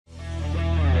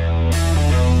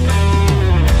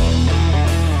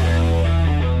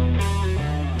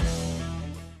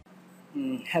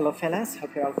Hello fellas,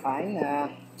 hope you're all fine.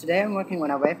 Today I'm working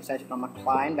on a website from a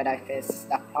client, but I face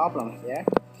a problem here,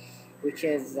 which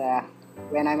is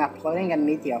when I'm uploading a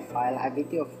video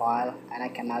file, and I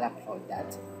cannot upload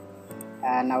that.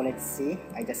 Now let's see.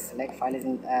 I just select file is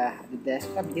in the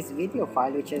desktop. This video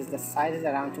file, which is the size is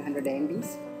around 200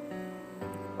 MBs,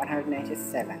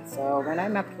 197. So when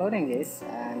I'm uploading this,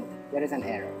 and there is an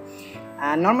error.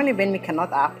 Normally when we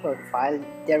cannot upload file,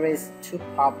 there is two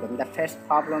problems. The first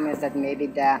problem is that maybe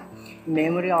the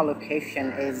memory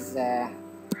allocation is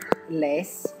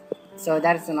less. So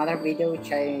that's another video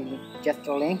which I just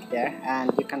linked there,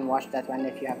 and you can watch that one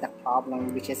if you have the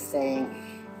problem, which is saying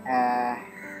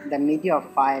the media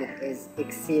file is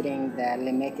exceeding the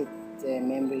limited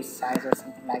memory size or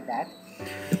something like that.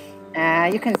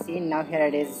 You can see now here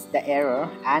it is, the error,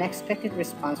 unexpected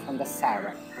response from the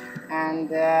server.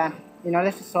 And in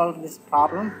order to solve this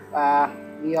problem,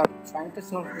 we are trying to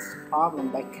solve this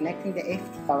problem by connecting the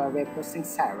FTP to our web hosting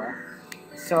server.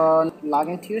 So log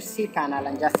into your cPanel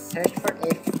and just search for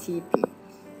FTP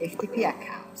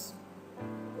accounts.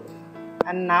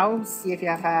 And now see if you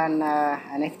have an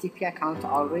FTP account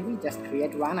already. Just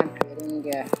create one. I'm creating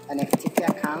an FTP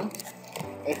account,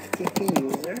 FTP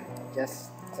user. Just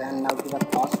now give a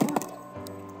password.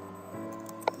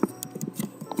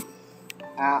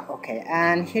 Okay,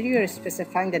 and here you're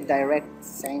specifying the direct,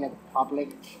 saying that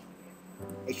public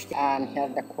HTTP, and here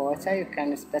the quota you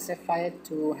can specify it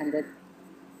to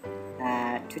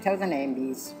 2000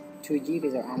 MBs, 2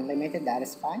 GBs or unlimited, that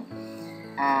is fine.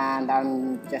 And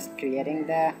I'm just creating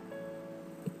the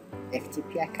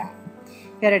FTP account.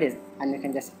 Here it is, and you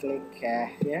can just click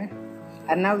here.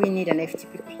 And now we need an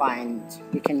FTP client.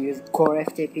 You can use Core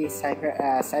FTP,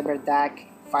 CyberDAC,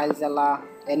 FileZilla,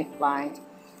 any client.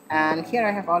 And here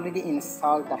I have already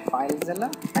installed the FileZilla.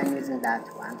 I'm using that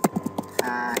one.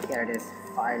 Here it is,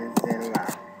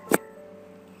 FileZilla.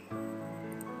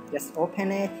 Just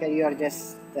open it. Here you are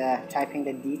just typing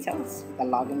the details, the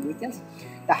login details.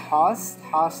 The host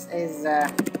is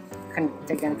can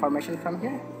take the information from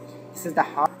here. This is the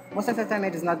host. Most of the time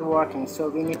it is not working, so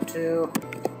we need to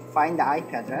find the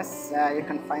IP address. You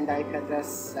can find the IP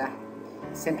address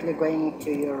simply going to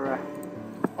your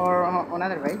or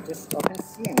another way, just open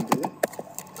CMD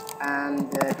and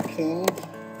ping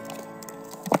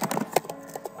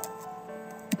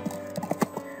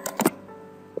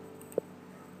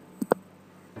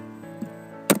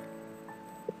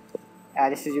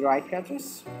this is your IP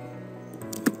address,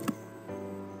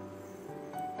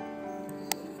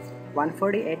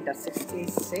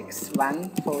 148.66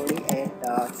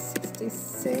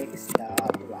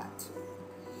 148.66.what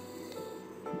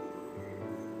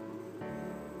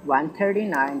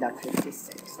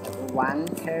 139.56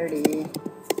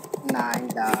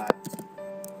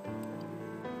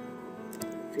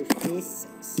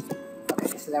 139.56. Okay,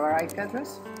 this is our IP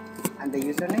address, and the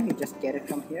username you just get it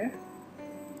from here.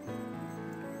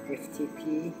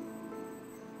 FTP,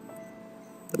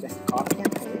 just copy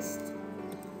and paste.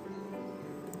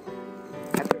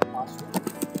 Type your password,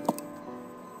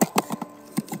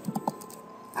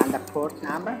 and the port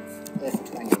number is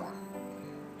 21.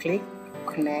 Click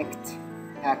connect,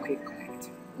 quick connect.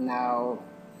 Now,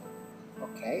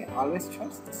 okay, always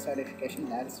trust the certification,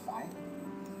 that is fine.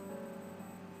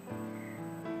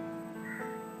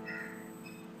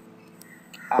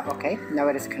 Okay, now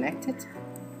it is connected.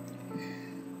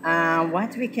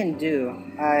 What we can do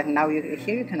now,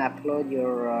 here you can upload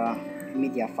your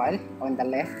media file. On the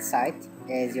left side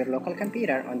is your local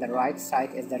computer, on the right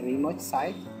side is the remote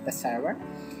side, the server.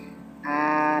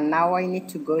 And now I need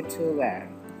to go to where?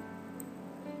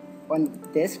 On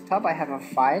desktop I have a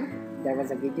file. There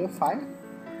was a video file.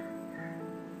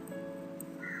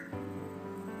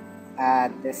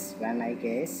 This one, I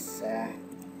guess.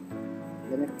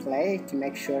 Let me play to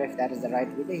make sure if that is the right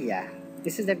video. Yeah,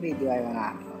 this is the video I want to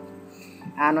upload.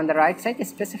 And on the right side is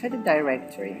specify the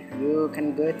directory. You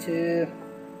can go to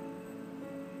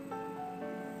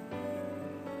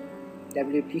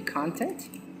WP content,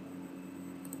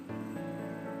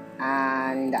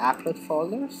 and in the upload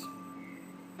folders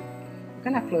you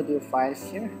can upload your files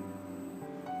here.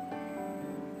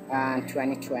 And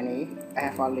 2020, I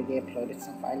have already uploaded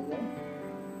some files there.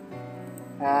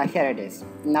 Here it is.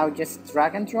 Now just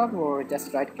drag and drop, or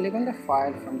just right click on the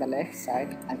file from the left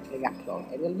side and click upload.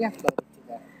 It will be uploaded to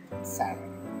the server.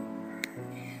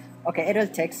 Okay, it will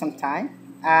take some time.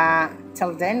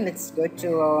 Till then, let's go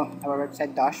to our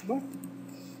website dashboard.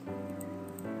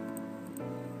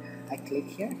 I click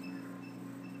here.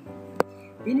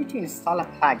 We need to install a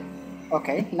plugin.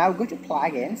 Okay, now go to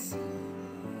plugins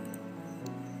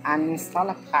and install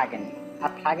a plugin. a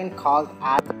plugin called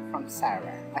Add from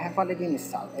Server. I have already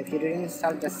installed. If you didn't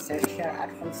install, just search here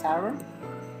Add from Server.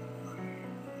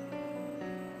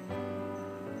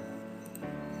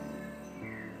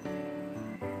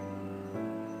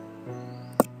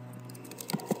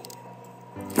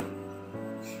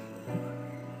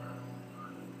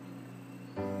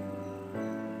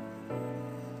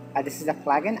 This is the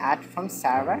plugin Add from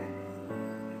Server,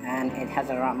 and it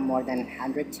has around more than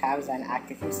 100,000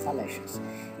 active installations.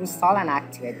 Install and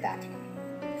activate that.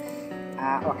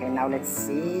 Okay, now let's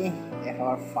see if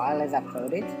our file is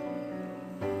uploaded.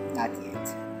 Not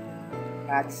yet.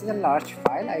 This is a large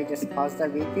file. I just paused the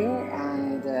video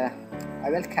and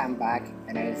I will come back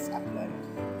when it is uploaded.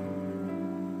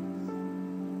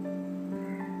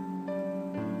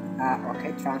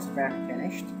 Okay, transfer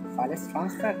finished. File is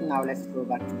transferred. Now let's go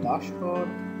back to dashboard.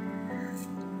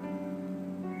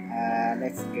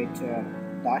 Let's go to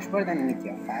dashboard and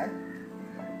media file,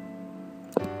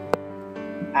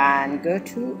 and go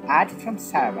to Add from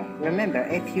Server. Remember,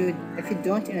 if you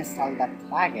don't install that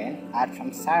plugin Add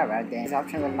from Server, then this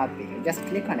option will not be here. Just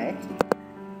click on it.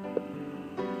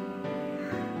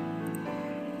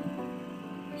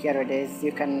 Here it is.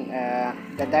 You can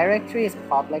the directory is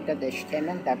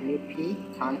public.html,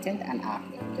 WP, content, and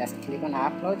upload. Just click on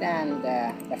upload, and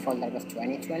the folder was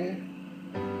 2020.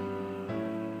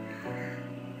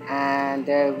 And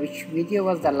which video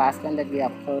was the last one that we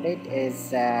uploaded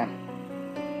is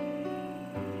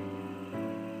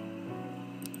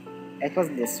it was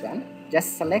this one.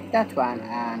 Just select that one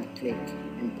and click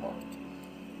import,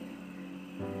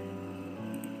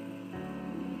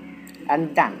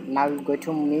 and done. Now go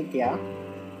to media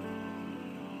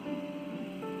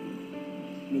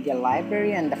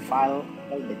library, and the file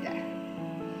will be there.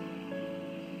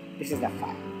 This is the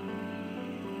file.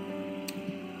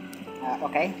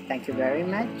 Okay, thank you very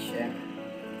much.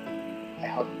 I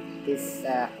hope this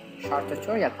short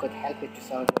tutorial could help you to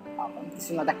solve the problem. This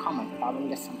is not a common problem,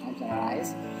 just sometimes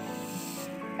arises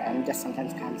and just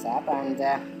sometimes comes up. And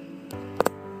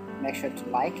make sure to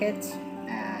like it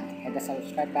and hit the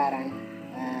subscribe button,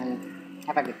 and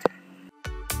have a good time.